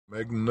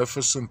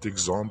Magnificent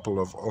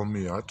example of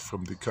olmeyite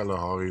from the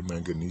Kalahari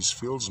manganese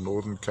fields,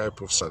 Northern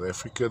Cape of South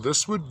Africa.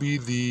 This would be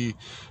the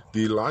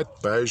light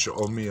beige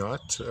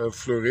olmeyite.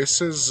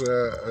 Fluoresces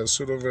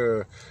sort of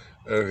a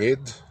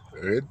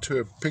red to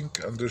a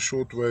pink under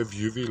shortwave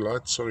UV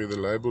light. Sorry, the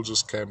label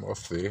just came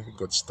off there, it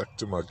got stuck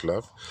to my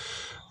glove.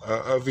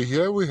 Over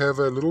here we have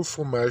a little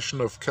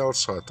formation of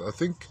calcite. I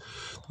think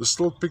the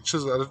still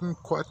pictures, I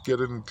didn't quite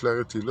get it in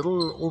clarity.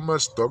 Little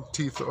almost dog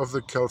teeth of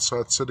the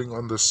calcite sitting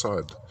on the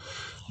side.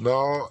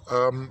 Now,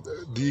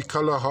 the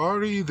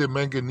Kalahari, the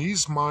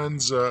manganese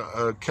mines,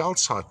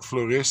 calcite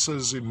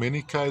fluoresces in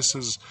many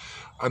cases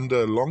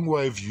under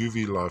long-wave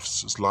UV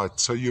light.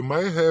 So you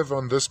may have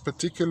on this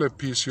particular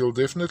piece, you'll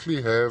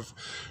definitely have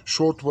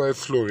short-wave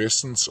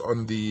fluorescence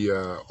on the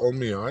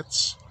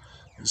olmeyites.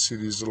 You see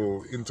these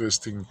little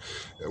interesting,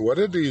 what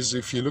it is,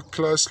 if you look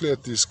closely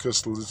at these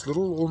crystals, it's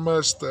little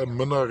almost a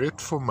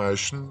minaret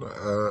formation,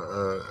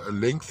 a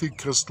lengthy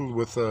crystal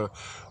with a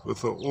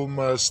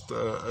almost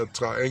a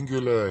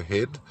triangular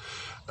head,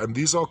 and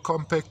these are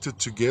compacted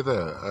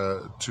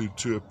together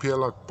to appear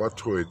like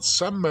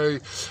botroids.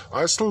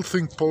 I still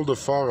think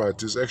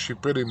polderfarite is actually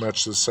pretty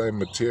much the same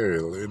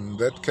material. In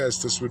that case,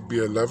 this would be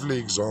a lovely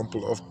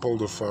example of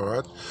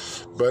polderfarite,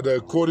 but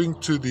according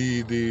to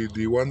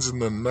the ones in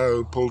the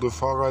know,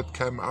 polderfarite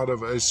came out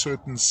of a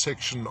certain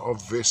section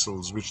of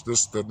vessels, which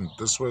this didn't.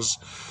 This was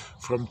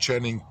from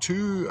Channing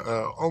 2,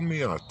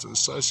 olmeyite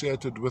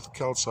associated with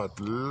calcite.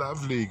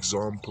 Lovely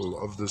example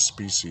of this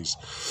species.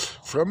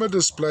 From a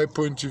display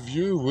point of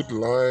view, would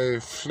lie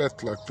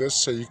flat like this,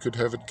 so you could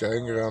have it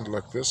going around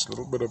like this, a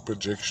little bit of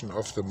projection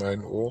off the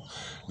main ore.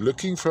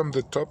 Looking from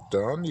the top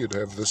down, you'd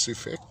have this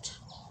effect,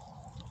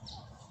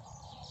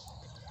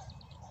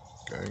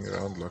 going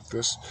around like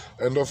this.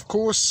 And of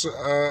course,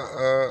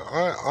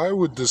 I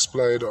would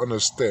display it on a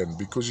stand,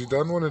 because you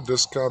don't want to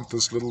discount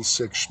this little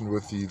section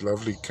with the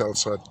lovely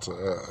calcite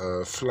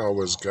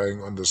flowers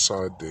going on the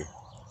side there.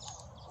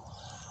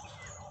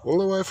 All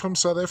the way from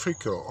South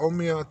Africa,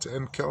 olmeyite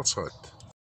and calcite.